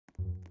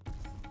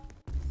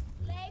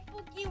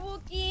Wookie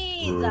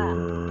Wookies!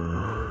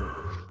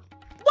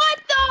 What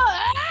the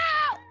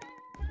hell?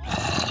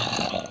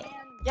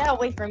 Get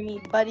away from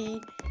me,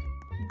 buddy.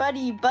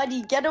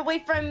 Buddy, get away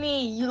from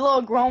me, you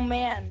little grown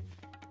man.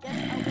 Get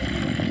away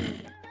from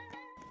me.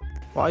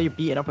 Why are you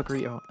beating up a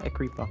creeper? A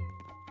creeper?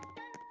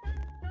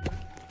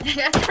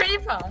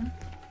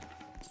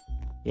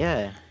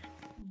 Yeah.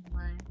 Oh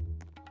my.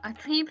 A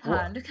creeper,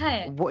 What? look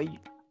at it.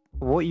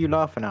 What are you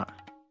laughing at?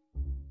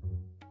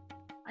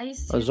 Are you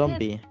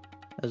stupid?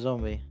 A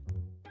zombie.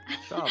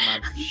 Shut up,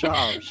 man. Shut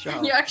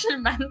up. You're actually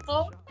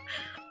mental?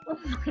 Oh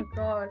my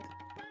god.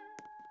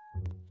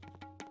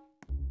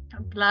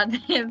 Blood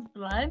is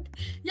blood?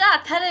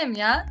 Yeah, tell him,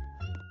 yeah?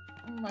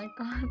 Oh my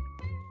god.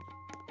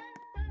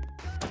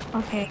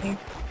 Okay.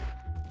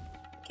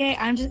 Okay,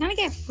 I'm just gonna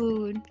get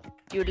food.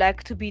 You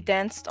like to be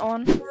danced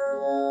on? Wait.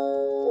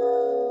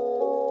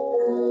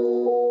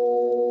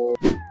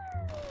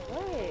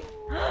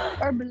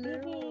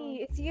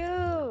 Baby, it's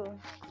you.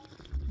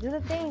 Do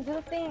the thing. Baby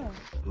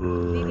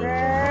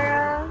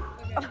girl.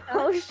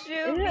 Oh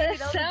shoot, baby, that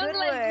was a good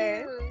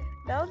one.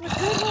 That was a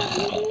good one,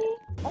 baby.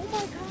 Oh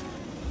my god.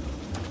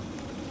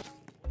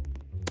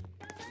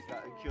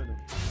 Kill him.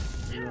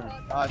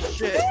 Ah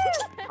shit.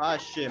 Ah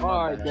shit.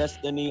 Alright,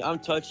 Destiny, I'm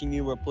touching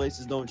you where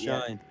places don't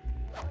shine.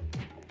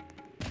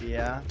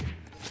 Yeah.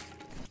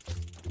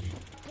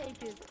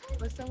 Take it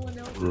for someone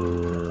else.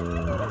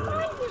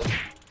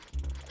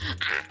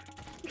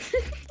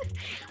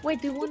 Wait,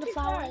 do you want the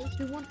flower?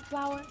 Do you want the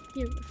flower?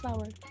 Here, the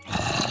flower.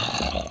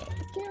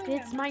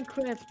 It's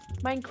Minecraft.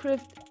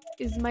 Minecraft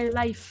is my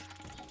life.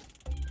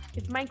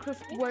 If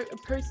Minecraft were a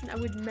person, I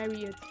would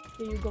marry it.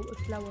 There you go, a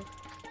flower.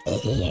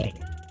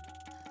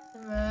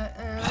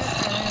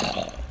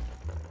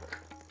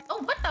 Oh,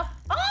 what the?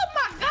 Oh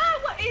my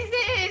god, what is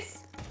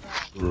this?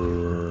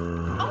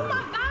 Oh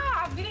my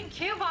god, I'm getting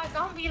killed by a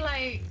zombie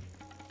like.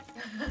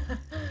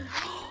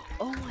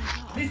 Oh my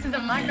god. This is a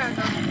Minecraft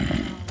zombie.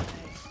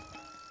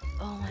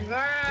 Oh my Girl,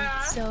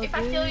 god. So if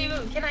I kill you,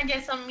 can I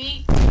get some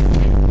meat? I'm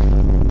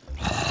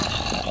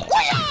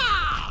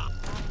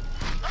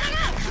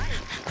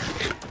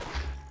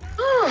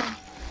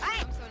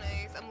so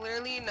nice. I'm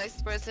literally the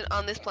nicest person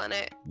on this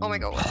planet. Oh my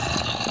god.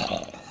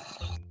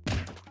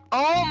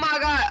 Oh my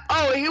god.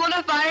 Oh, you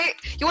wanna fight?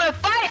 You wanna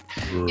fight?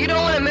 You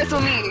don't wanna mess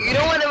with me. You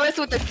don't wanna mess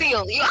with the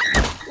seal. You...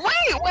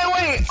 Wait.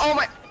 Oh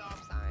my.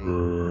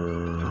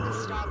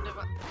 Stop.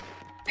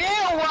 Ew,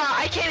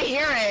 I can't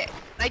hear it.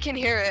 I can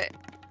hear it.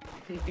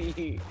 Ew.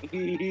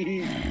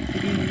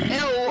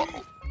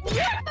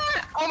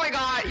 Oh my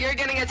god, you're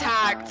getting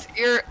attacked.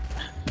 Wait,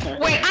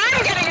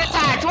 I'm getting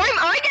attacked. Why am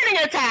I getting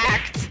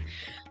attacked?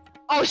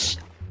 Oh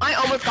I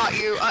almost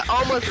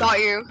got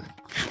you.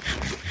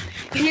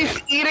 He's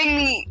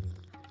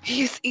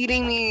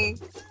eating me.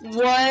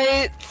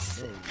 What?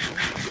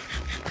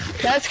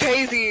 That's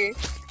crazy.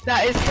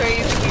 That is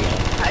crazy.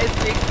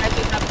 That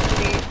just happened to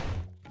me.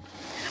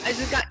 I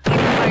just got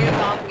eaten by a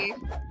zombie.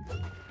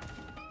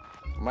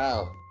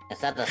 Bro, is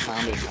that the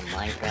zombie from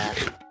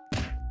Minecraft?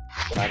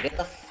 Bro, get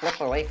the flip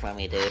away from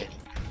me, dude.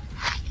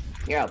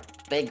 You're a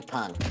big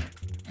punk.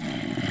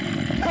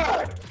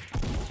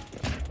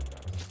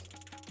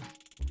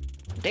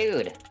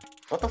 Dude,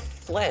 what the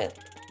flip?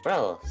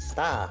 Bro,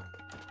 stop.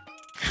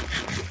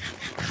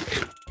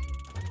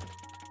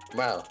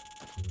 Bro.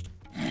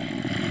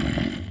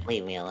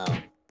 Leave me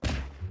alone.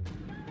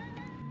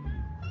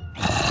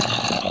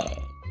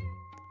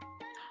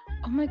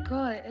 Oh my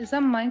god, is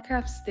that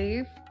Minecraft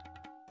Steve?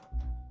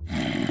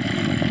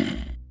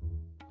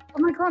 Oh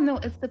my god, no,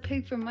 it's the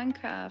pig from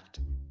Minecraft.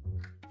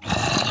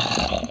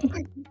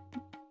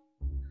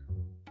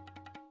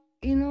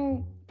 You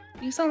know,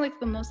 you sound like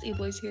the most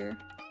A-boys here.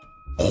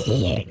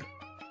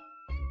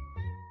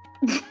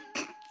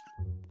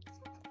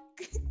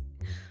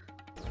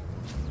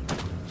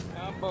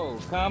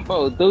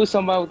 Combo, do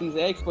something with these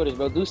exporters,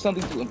 bro. Do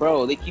something to them,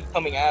 bro. They keep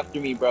coming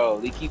after me, bro.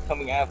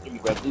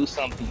 Do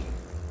something.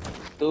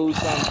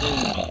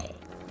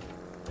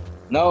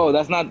 No,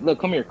 that's not. Look,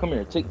 come here.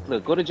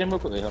 Look, go to gym real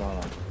quick. Wait, hold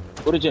on.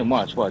 Go to gym.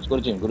 Watch. Go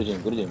to gym.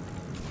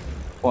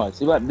 Watch.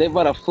 They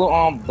about to float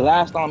on,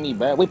 blast on me,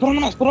 bro. Wait, put on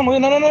the mask. No.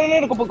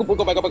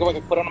 Go back.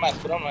 Put on the mask.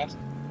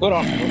 Put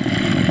on.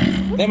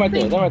 Them right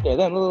there.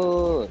 Them.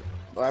 Look.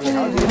 Well, I mean,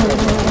 how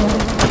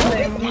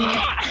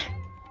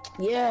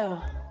do you Yeah.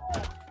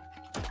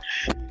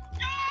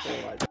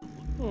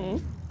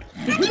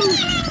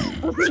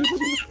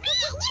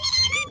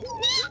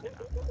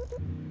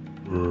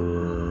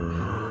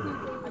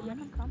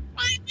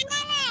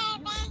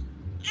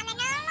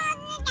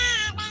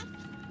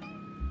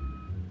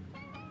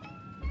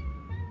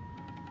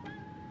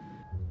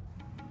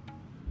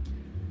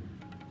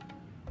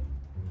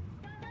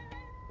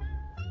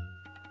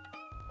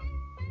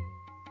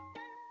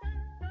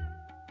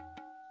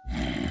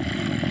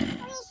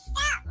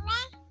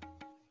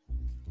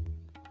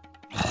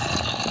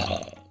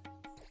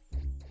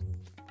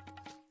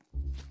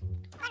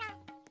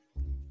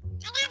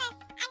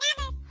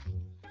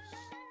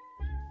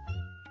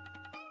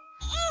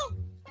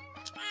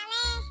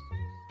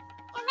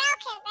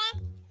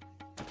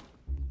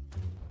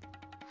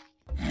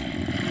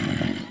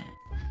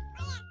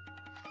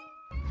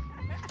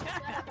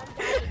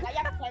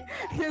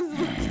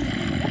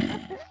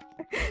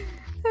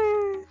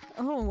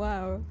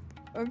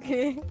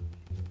 Okay.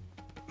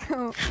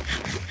 Oh.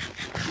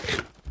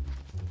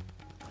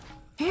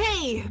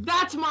 Hey,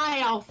 that's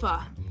my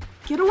alpha.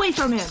 Get away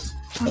from him.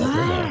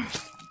 Yeah,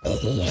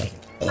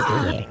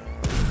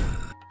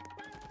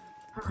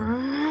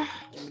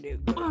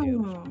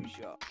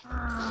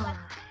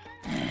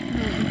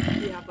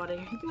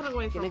 buddy. Get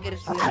away from him.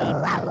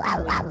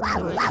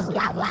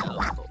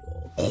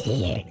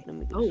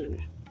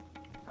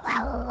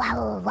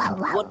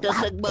 What the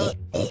Sigma?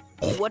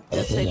 What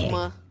the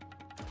Sigma?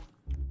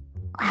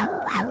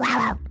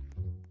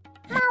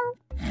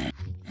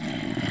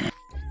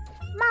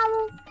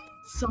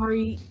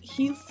 Sorry,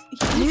 he's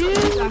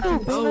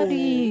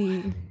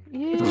buddy.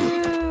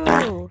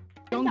 Ew.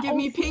 Don't give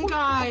me pink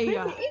eye.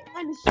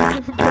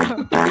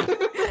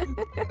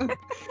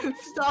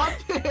 Stop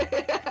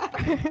it.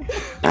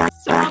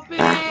 Stop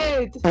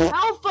it.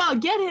 Alpha,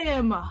 get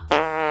him.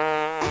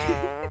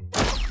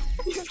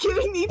 He's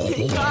giving me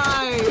pink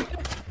eye.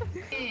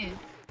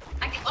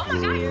 Oh my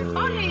god, you're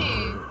funny.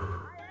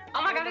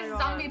 Oh my god, there's a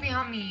zombie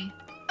behind me.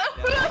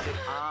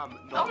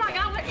 Oh my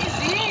god, what is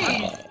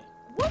this?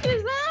 What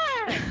is that?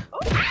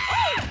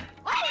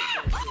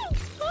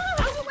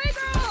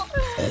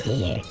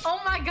 Oh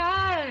my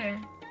god!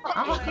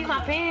 I'm gonna pee my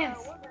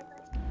pants.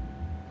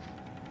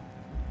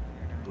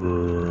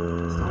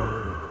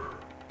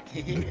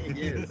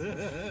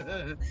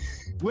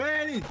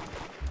 Wait!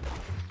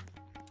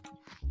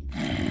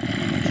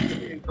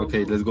 Ok,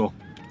 let's go.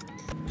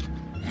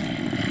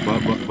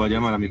 Voy a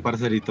llamar a mi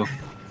parcerito.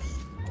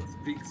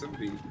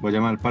 Voy a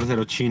llamar al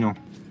parcero chino.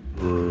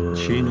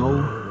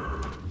 Chino.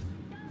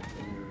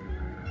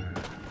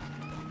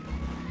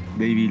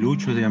 Baby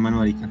Lucho se llama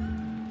marica.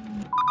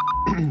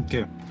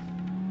 ¿Qué?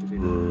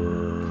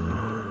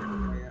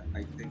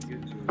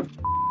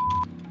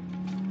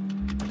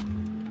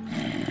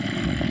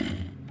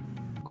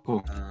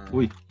 Oh,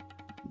 uy.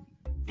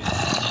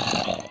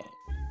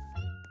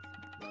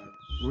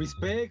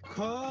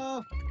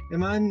 Respeto.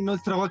 Man,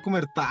 nuestra va a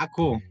comer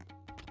taco.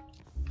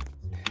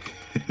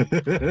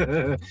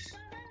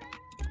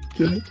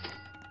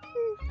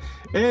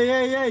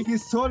 Hey,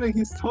 he's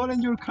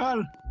stolen your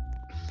car.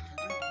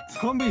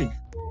 Zombie.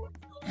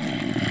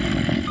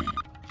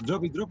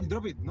 Drop it.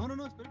 No,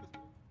 espera.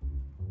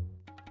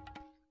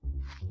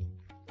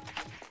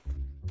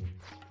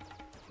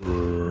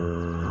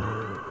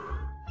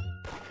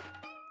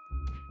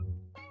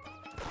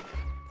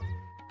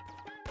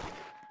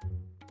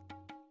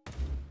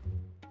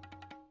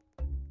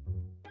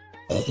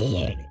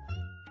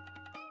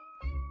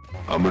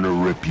 I'm gonna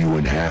rip you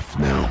in half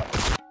now.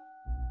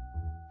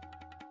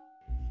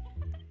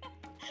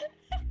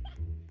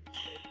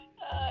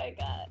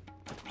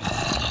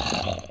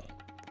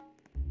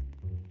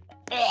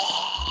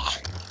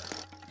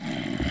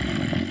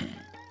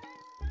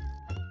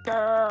 Oh my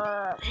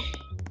god.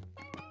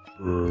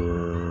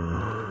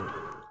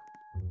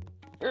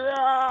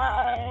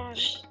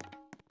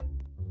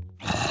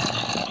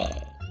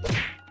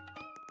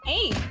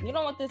 Hey, you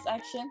don't want this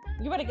action.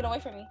 You better get away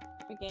from me.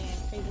 Freaking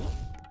crazy.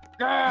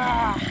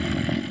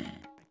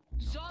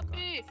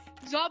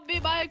 Zombie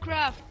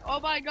Minecraft. Oh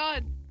my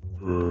god.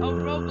 Oh,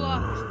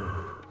 Roblox.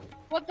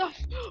 What the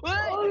hey,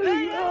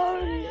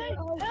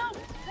 help!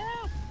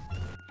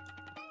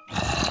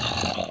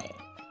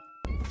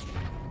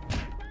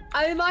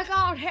 Oh my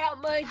god, help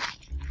me!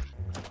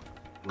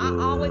 I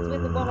always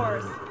win the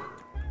wars.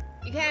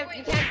 You can't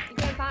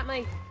fight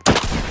me.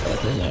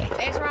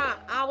 That's right,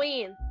 I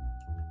win.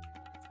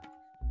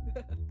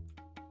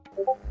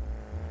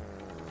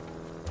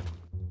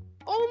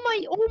 Oh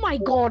my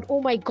god.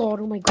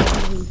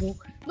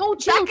 No,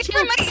 chill.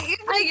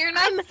 You're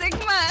not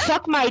Sigma.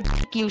 Suck my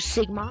dick, you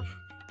Sigma.